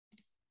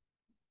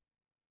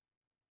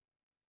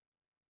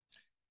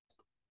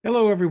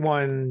Hello,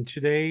 everyone.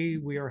 Today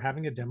we are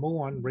having a demo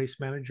on Race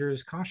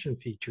Manager's caution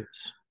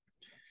features.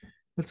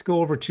 Let's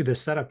go over to the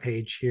setup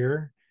page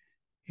here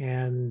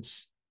and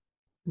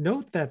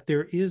note that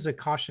there is a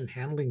caution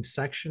handling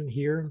section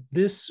here.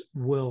 This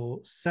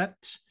will set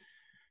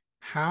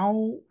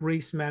how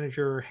Race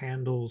Manager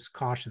handles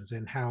cautions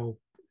and how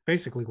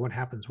basically what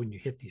happens when you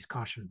hit these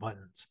caution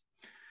buttons.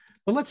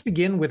 But let's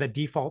begin with a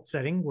default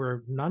setting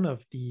where none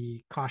of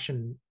the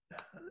caution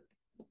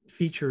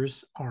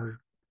features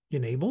are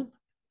enabled.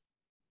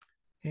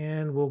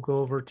 And we'll go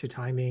over to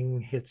timing,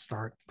 hit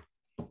start,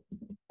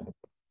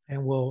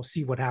 and we'll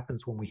see what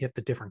happens when we hit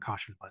the different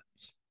caution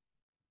buttons.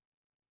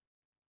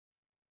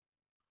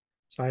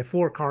 So I have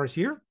 4 cars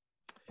here.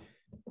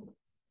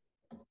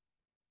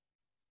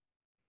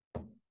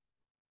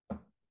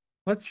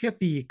 Let's hit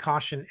the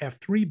caution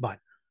F3 button.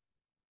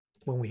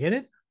 When we hit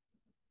it,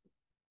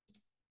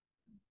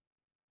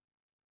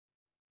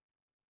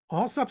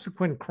 all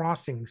subsequent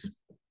crossings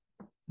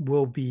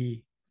will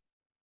be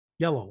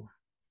yellow,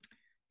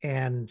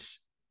 and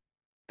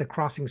the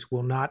crossings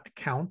will not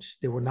count.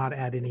 They will not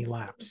add any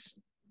laps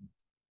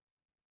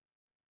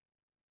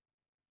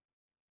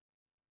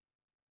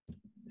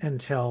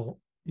until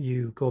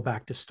you go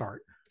back to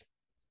start.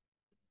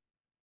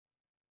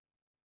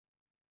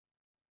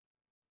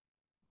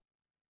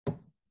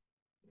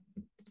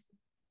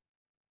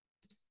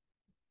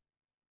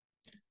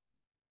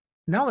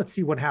 Now let's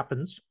see what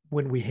happens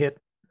when we hit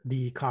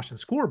the caution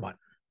score button.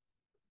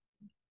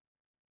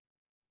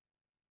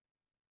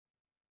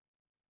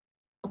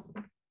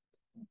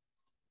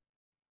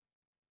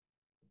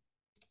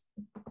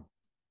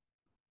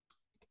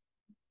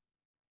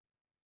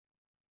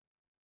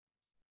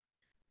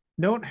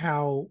 Note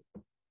how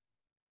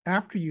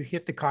after you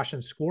hit the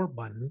caution score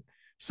button,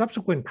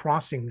 subsequent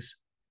crossings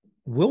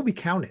will be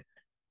counted.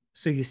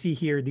 So you see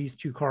here, these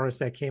 2 cars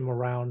that came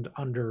around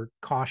under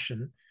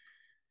caution,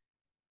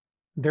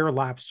 their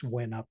laps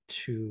went up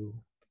to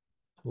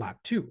lap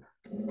 2.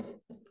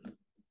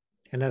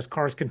 And as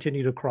cars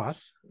continue to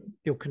cross,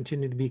 they'll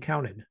continue to be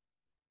counted.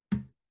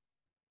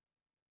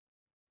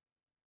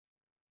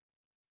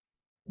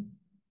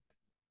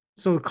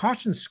 So the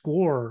caution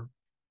score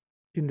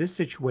in this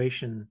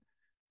situation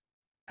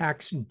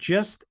acts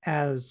just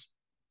as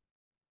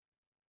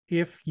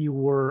if you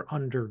were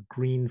under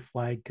green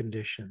flag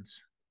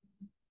conditions.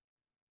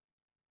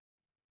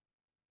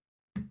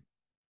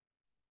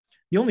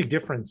 The only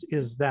difference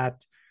is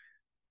that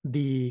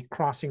the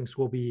crossings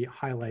will be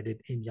highlighted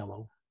in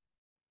yellow.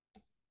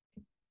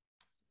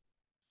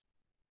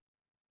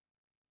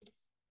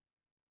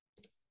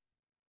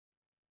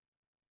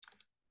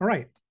 All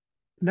right,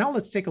 now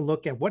let's take a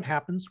look at what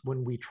happens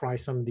when we try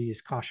some of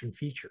these caution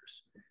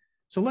features.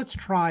 So let's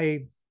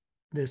try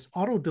this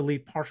auto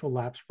delete partial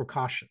laps for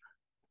caution.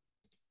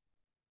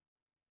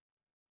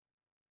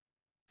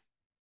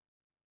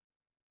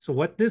 So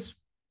what this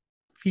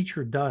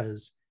feature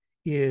does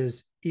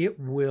is it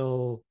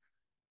will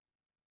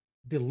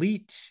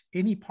delete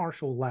any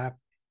partial lap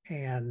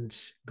and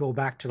go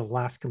back to the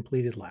last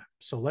completed lap.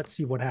 So let's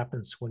see what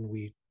happens when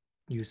we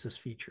use this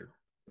feature.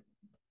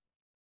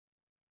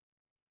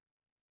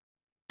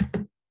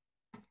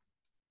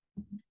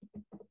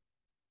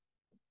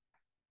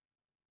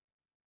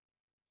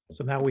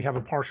 So now we have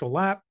a partial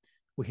lap.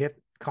 We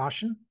hit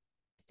caution.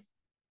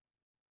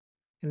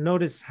 And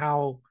notice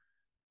how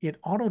it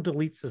auto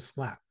deletes this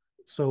lap.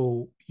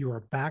 So you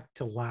are back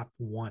to lap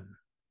 1.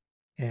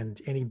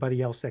 And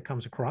anybody else that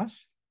comes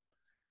across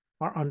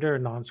are under a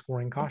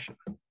non-scoring caution.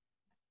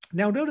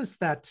 Now notice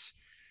that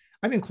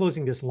I've been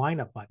closing this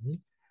lineup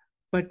button,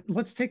 but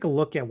let's take a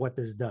look at what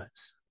this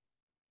does.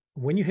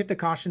 When you hit the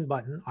caution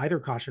button, either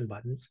caution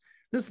buttons,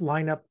 this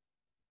lineup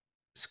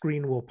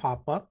screen will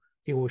pop up.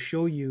 It will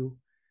show you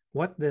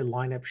what the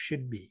lineup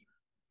should be.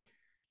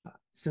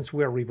 Since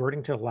we are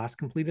reverting to the last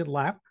completed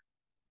lap,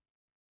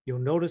 you'll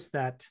notice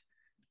that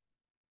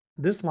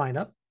this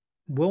lineup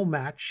will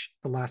match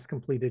the last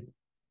completed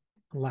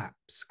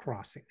laps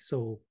crossing.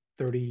 So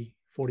 30,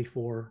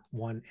 44,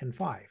 1, and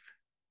 5.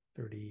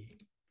 30,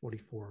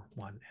 44,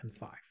 1, and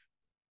 5.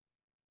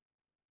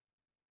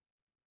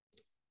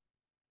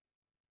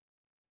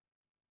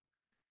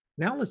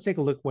 Now let's take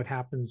a look what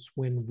happens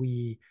when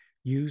we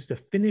use the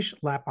finish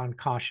lap on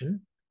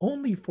caution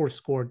only for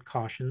scored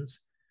cautions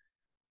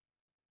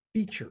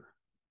feature.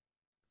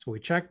 So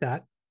we check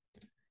that.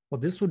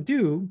 What this will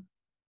do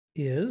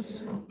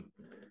is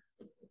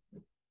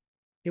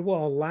it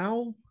will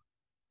allow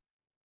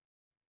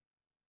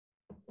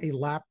a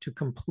lap to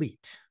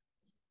complete.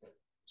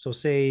 So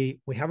say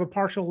we have a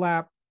partial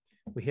lap,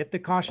 we hit the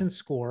caution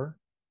score,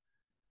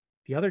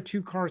 the other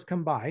 2 cars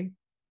come by,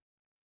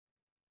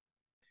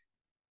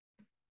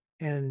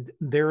 and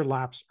their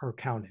laps are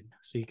counted.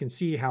 So you can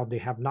see how they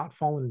have not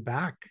fallen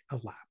back a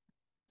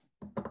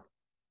lap.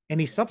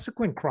 Any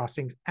subsequent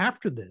crossings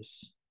after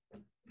this,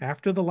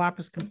 after the lap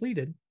is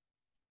completed,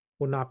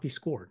 will not be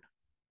scored.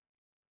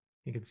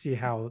 You can see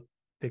how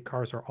the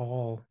cars are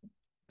all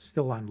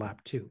still on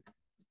lap 2.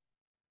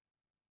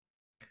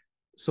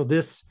 So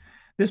this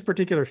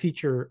particular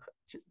feature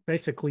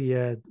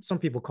basically, some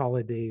people call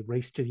it a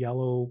race to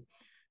yellow,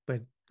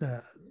 but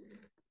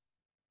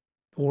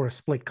or a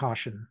split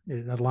caution.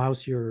 It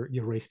allows your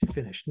race to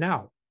finish.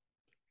 Now,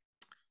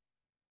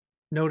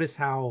 notice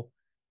how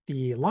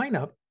the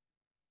lineup,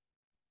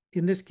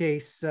 in this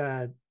case,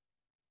 the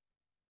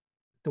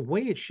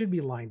way it should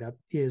be lined up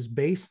is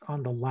based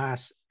on the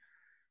last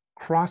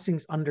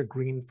crossings under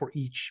green for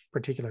each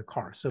particular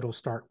car. So it'll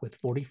start with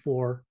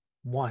 44,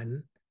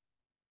 1,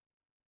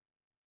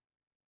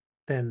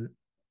 then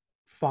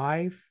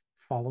 5,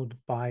 followed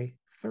by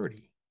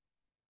 30.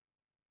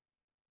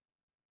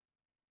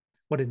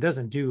 What it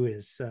doesn't do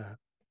is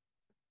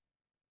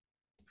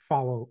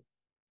follow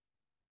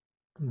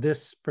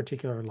this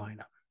particular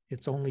lineup.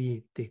 It's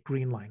only the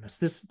green lineups.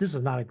 This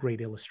is not a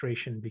great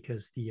illustration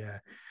because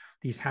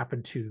these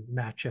happen to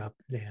match up,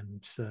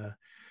 and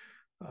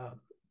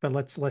but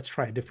let's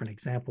try a different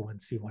example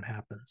and see what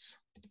happens.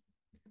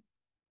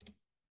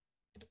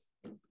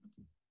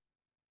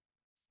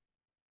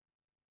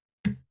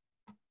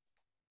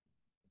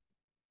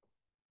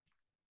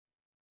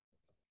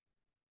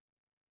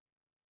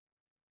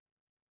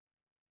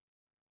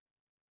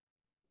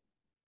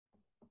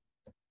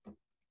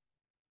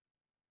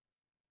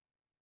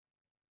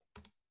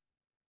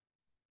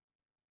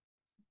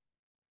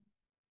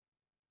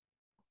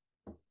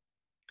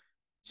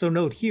 So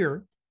note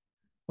here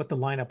what the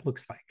lineup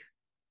looks like.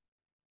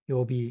 It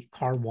will be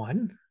car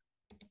 1,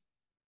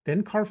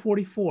 then car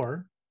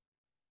 44,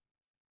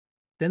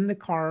 then the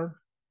car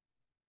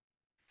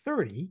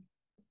 30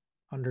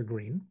 under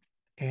green,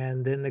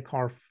 and then the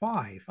car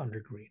 5 under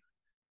green,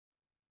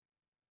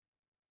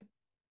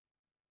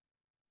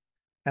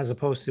 as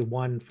opposed to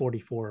 1,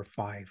 44,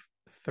 5,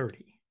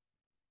 30.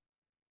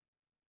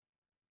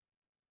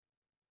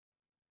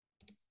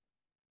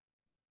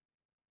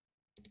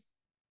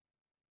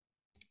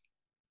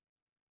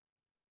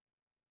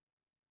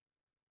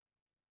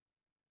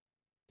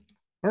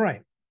 All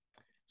right,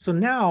 so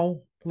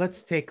now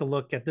let's take a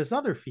look at this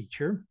other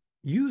feature,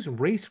 use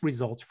race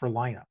results for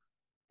lineup.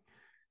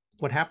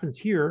 What happens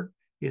here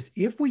is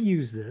if we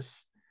use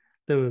this,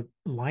 the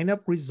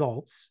lineup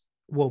results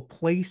will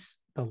place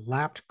the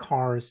lapped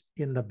cars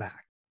in the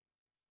back.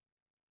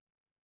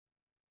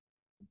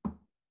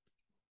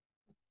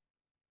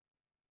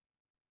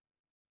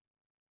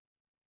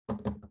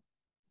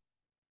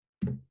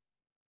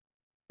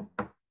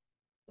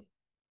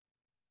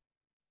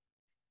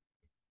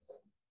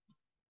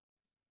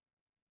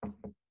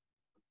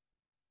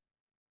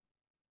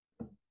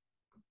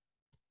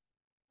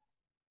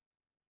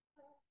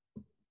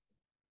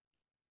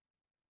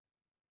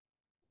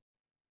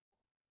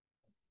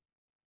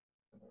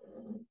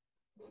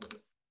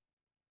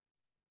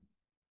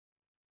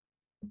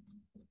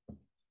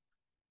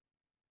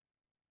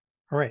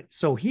 All right,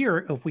 so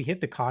here, if we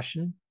hit the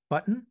caution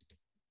button,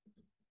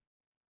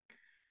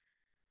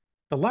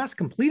 the last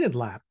completed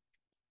lap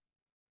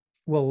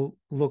will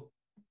look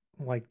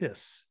like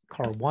this: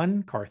 car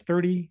 1, car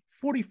 30,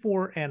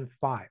 44, and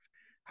 5.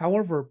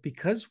 However,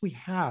 because we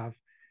have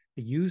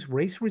the use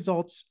race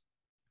results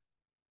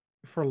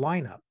for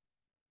lineup,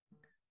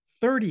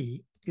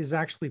 30 is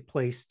actually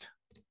placed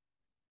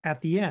at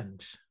the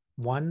end: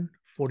 1,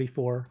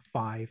 44,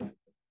 5,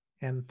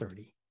 and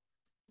 30.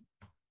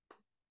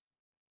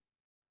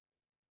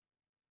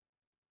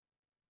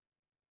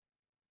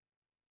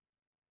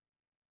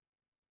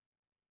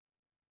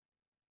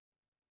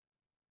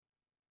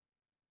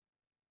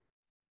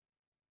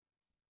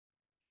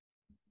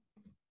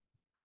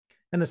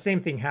 And the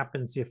same thing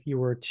happens if you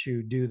were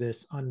to do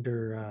this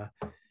under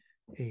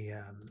a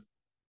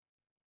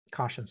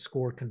caution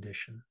score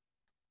condition.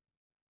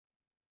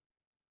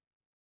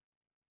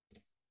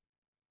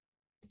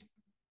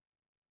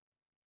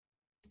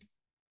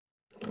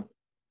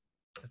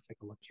 Let's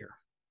take a look here.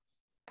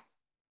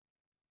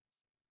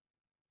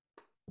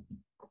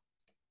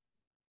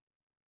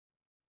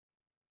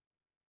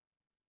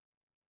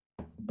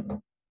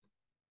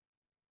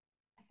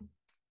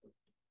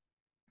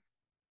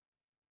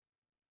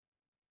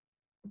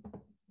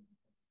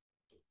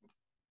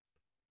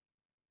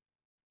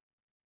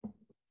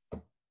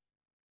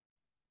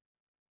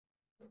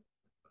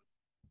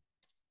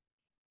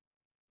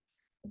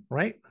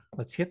 Right,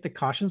 let's hit the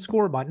caution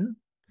score button.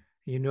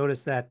 You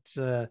notice that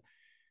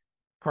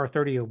car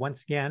 30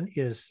 once again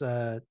is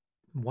 1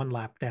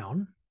 lap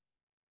down.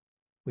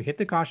 We hit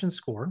the caution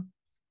score.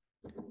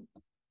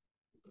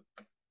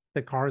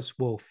 The cars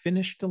will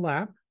finish the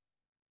lap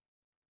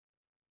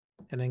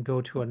and then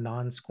go to a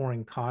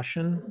non-scoring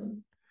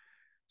caution.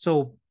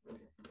 So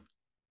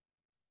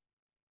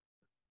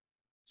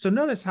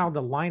notice how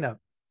the lineup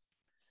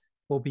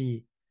will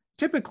be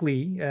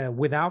typically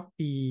without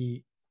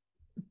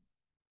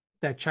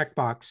that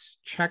checkbox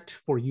checked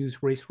for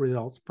use race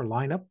results for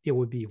lineup, it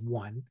would be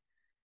 1,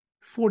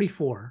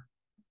 44,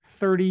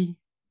 30,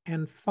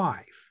 and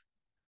 5.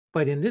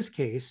 But in this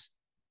case,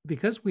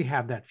 because we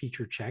have that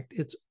feature checked,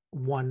 it's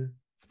 1,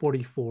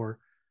 44,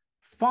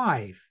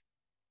 5,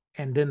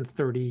 and then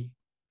 30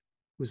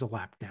 was a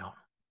lap down.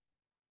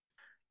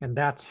 And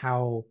that's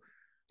how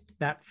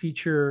that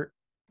feature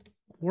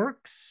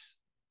works,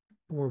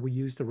 or we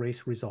use the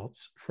race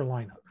results for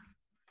lineup.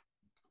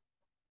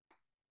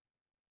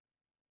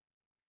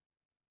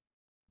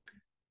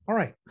 All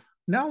right,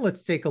 now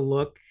let's take a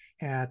look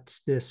at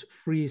this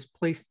freeze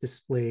place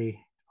display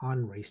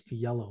on race to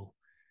yellow.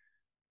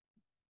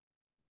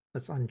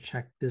 Let's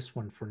uncheck this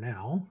one for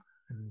now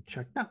and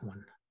check that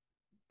one.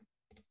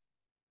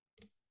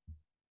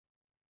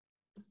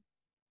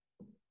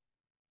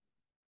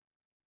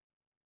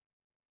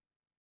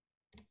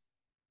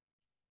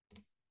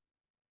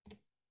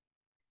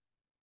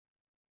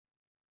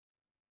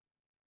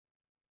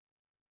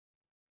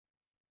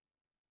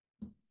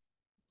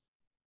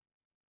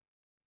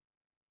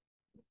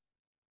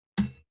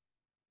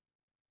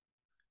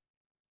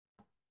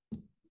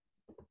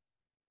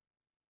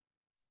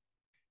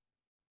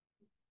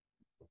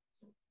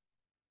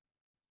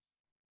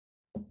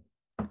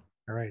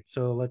 All right,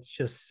 so let's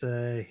just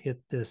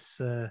hit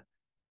this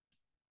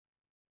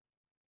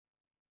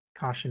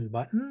caution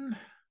button.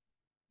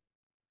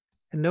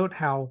 And note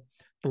how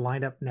the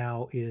lineup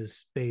now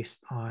is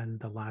based on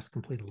the last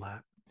completed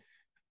lap.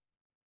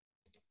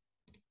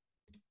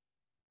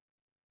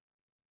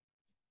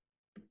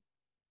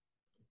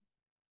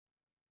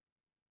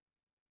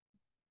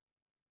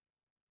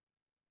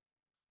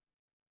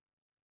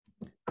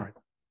 All right,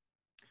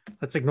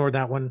 let's ignore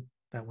that one.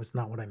 That was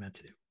not what I meant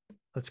to do.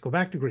 Let's go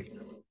back to green.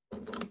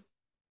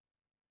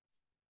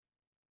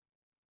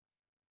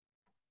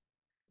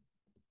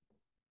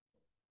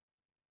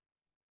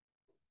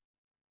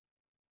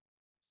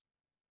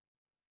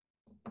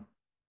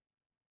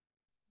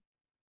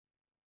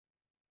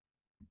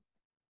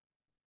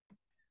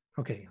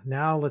 Okay,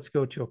 now let's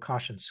go to a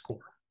caution score.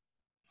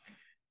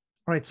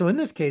 All right, so in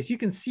this case, you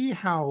can see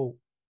how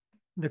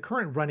the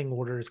current running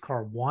order is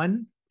car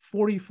 1,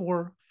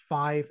 44,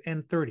 5,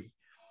 and 30.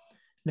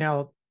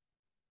 Now,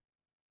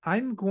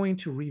 I'm going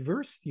to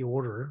reverse the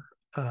order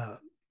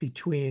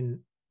between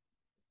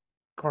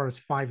cars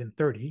 5 and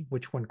 30,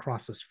 which one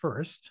crosses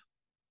first.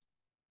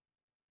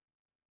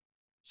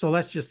 So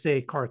let's just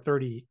say car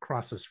 30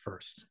 crosses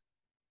first.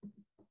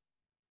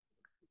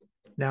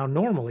 Now,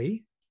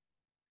 normally,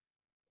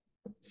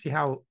 see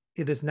how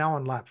it is now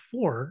on lap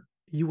 4,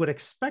 you would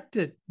expect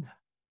it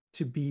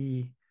to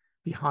be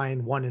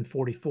behind 1 and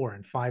 44,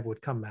 and 5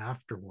 would come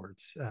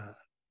afterwards.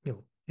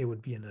 It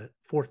would be in the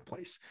 4th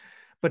place.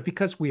 But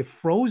because we have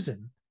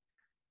frozen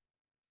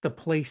the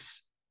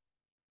place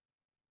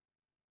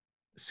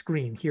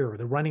screen here,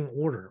 the running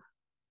order,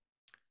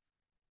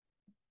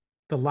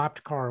 the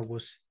lapped car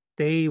will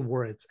stay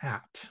where it's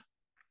at.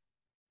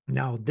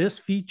 Now, this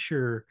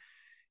feature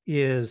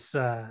is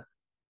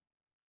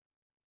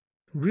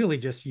really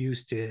just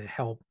used to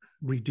help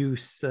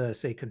reduce,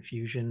 say,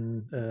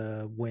 confusion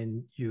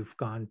when you've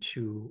gone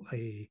to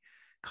a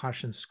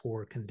caution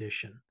score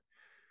condition.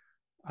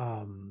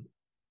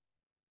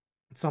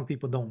 Some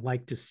people don't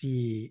like to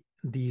see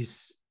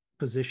these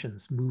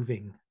positions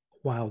moving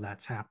while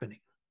that's happening.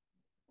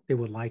 They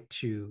would like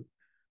to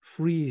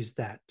freeze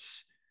that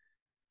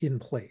in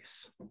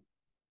place.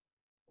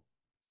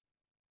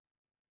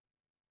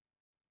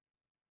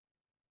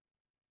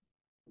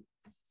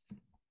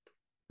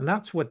 And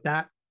that's what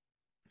that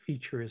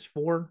feature is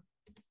for.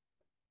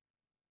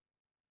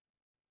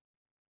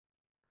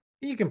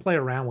 You can play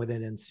around with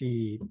it and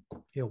see,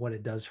 what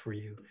it does for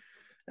you.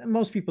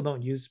 Most people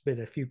don't use it, but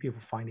a few people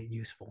find it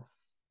useful.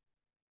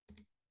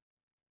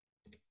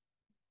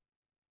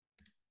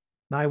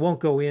 Now, I won't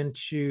go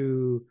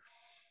into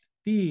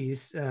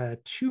these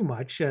too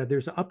much.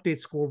 There's an update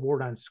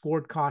scoreboard on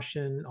scored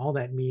caution. All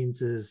that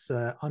means is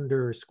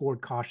under scored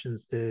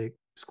cautions, the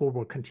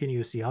scoreboard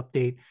continuously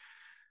update.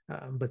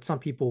 But some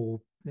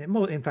people,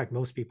 in fact,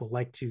 most people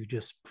like to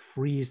just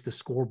freeze the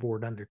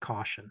scoreboard under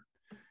caution.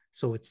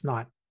 So it's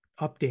not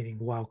updating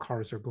while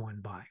cars are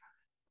going by.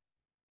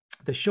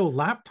 The show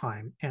lap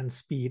time and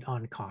speed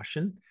on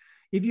caution,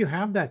 if you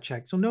have that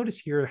checked. So notice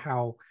here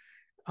how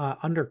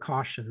under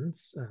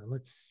cautions,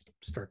 let's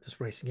start this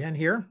race again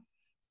here.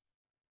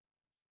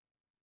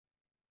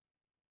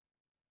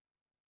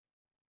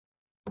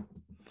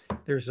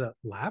 There's a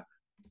lap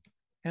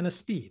and a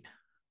speed.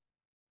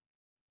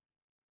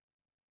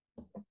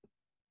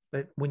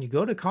 But when you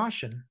go to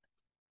caution,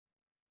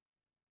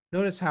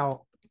 notice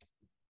how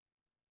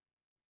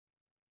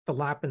the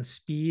lap and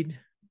speed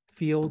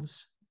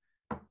fields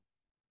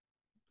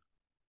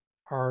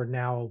are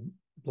now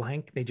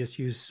blank. They just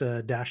use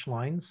dash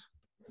lines.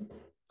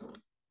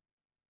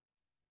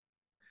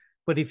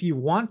 But if you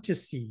want to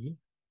see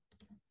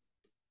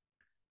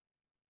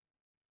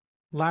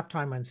lap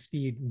time and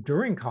speed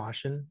during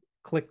caution,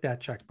 click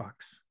that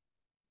checkbox.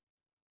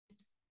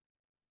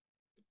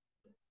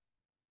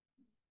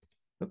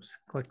 Oops,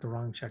 click the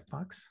wrong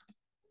checkbox.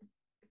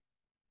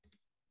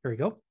 There we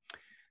go.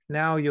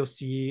 Now you'll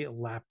see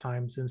lap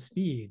times and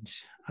speed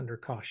under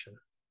caution.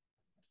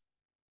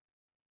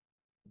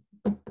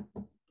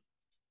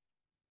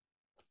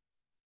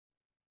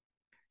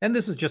 And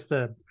this is just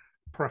a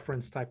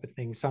preference type of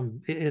thing.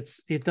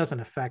 It doesn't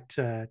affect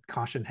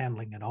caution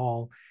handling at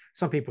all.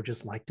 Some people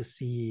just like to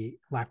see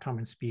lap time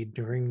and speed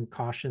during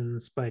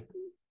cautions, but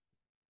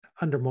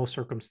under most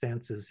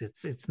circumstances,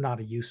 it's not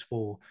a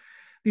useful.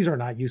 These are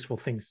not useful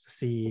things to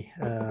see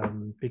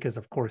because,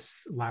 of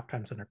course, lap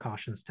times under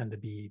cautions tend to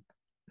be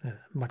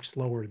much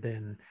slower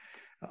than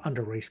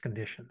under race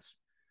conditions.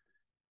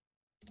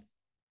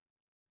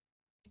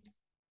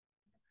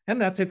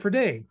 And that's it for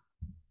day.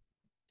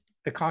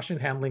 The caution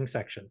handling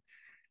section.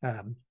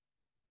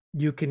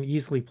 You can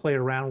easily play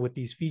around with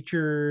these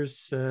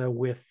features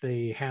with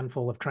a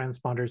handful of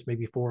transponders,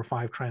 maybe 4 or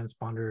 5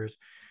 transponders.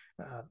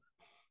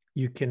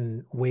 You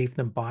can wave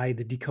them by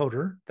the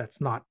decoder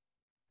that's not,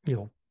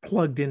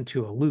 plugged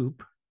into a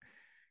loop,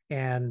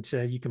 and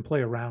you can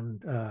play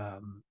around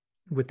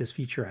with this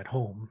feature at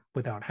home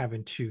without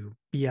having to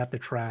be at the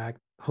track,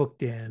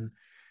 hooked in.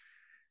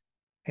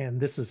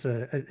 And this is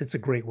it's a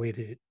great way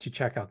to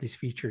check out these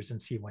features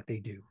and see what they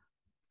do.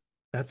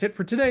 That's it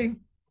for today.